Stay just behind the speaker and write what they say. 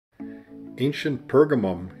Ancient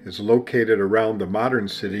Pergamum is located around the modern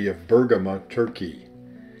city of Bergama, Turkey,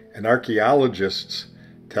 and archaeologists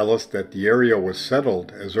tell us that the area was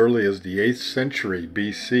settled as early as the 8th century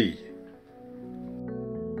BC.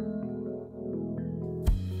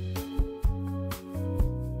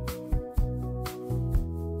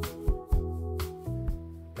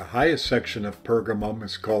 The highest section of Pergamum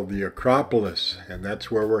is called the acropolis, and that's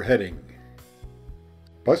where we're heading.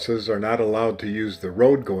 Buses are not allowed to use the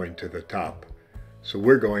road going to the top, so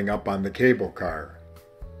we're going up on the cable car.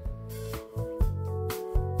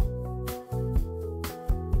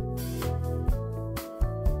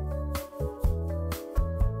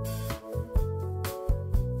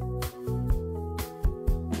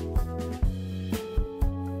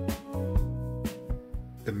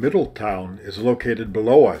 The middle town is located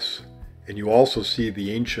below us, and you also see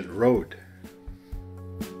the ancient road.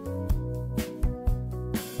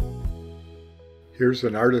 Here's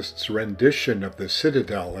an artist's rendition of the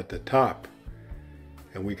citadel at the top,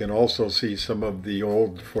 and we can also see some of the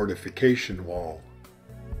old fortification wall.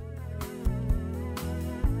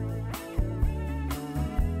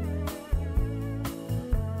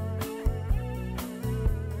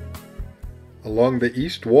 Along the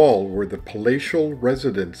east wall were the palatial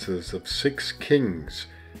residences of 6 kings,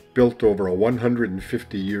 built over a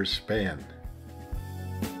 150-year span.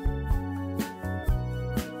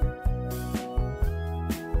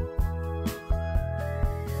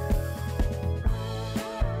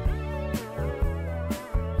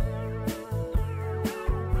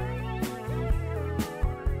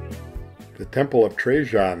 The Temple of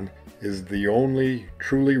Trajan is the only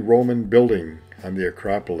truly Roman building on the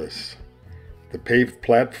Acropolis. The paved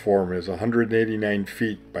platform is 189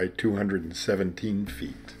 feet by 217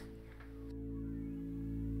 feet.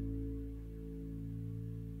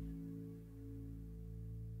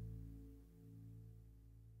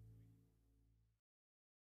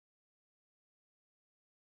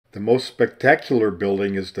 The most spectacular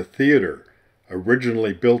building is the theater,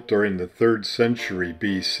 originally built during the 3rd century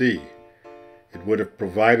BC. It would have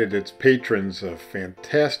provided its patrons a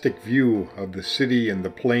fantastic view of the city and the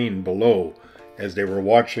plain below as they were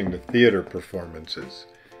watching the theater performances.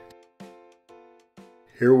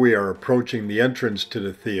 Here we are approaching the entrance to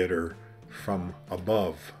the theater from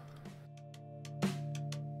above.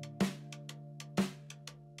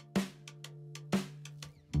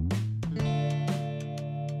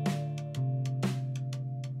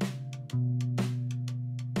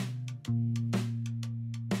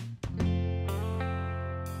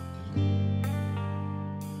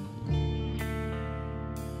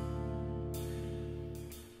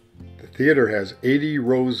 The theater has 80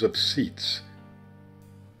 rows of seats.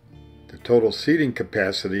 The total seating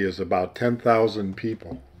capacity is about 10,000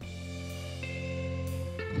 people.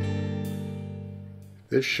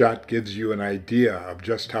 This shot gives you an idea of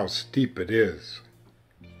just how steep it is.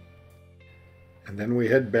 And then we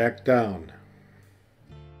head back down.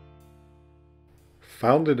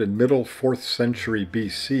 Founded in middle 4th century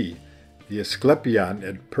BC, the Asclepeion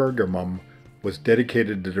at Pergamum was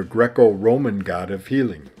dedicated to the Greco-Roman god of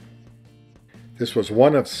healing. This was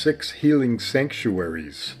one of 6 healing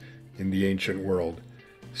sanctuaries in the ancient world,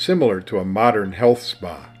 similar to a modern health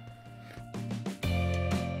spa.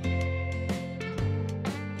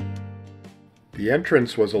 The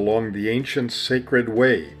entrance was along the ancient Sacred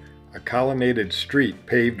Way, a colonnaded street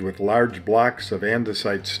paved with large blocks of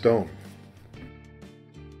andesite stone.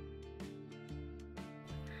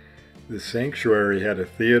 The sanctuary had a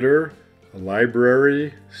theater, a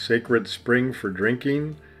library, sacred spring for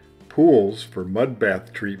drinking, pools for mud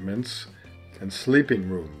bath treatments, and sleeping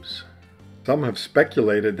rooms. Some have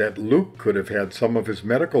speculated that Luke could have had some of his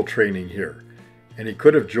medical training here, and he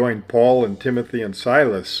could have joined Paul and Timothy and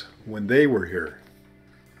Silas when they were here.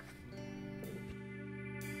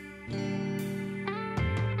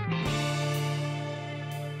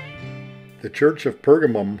 The Church of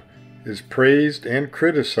Pergamum is praised and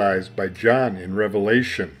criticized by John in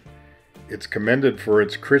Revelation. It's commended for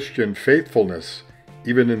its Christian faithfulness,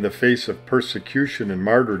 even in the face of persecution and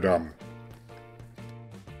martyrdom.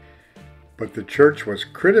 But the church was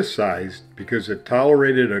criticized because it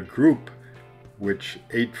tolerated a group which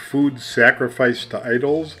ate food sacrificed to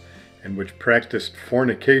idols and which practiced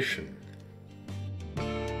fornication.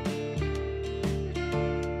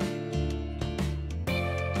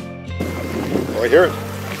 Oh, I hear it.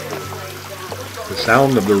 The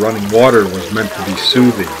sound of the running water was meant to be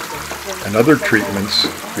soothing, and other treatments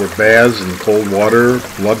were baths in cold water,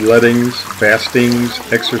 bloodlettings, fastings,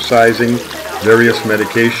 exercising, various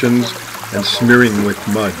medications, and smearing with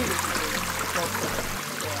mud.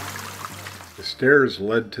 The stairs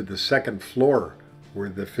led to the 2nd floor, where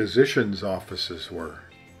the physicians' offices were.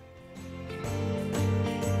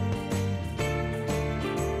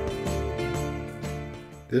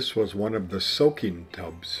 This was one of the soaking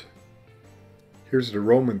tubs. Here's the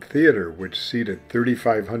Roman theater, which seated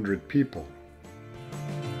 3,500 people.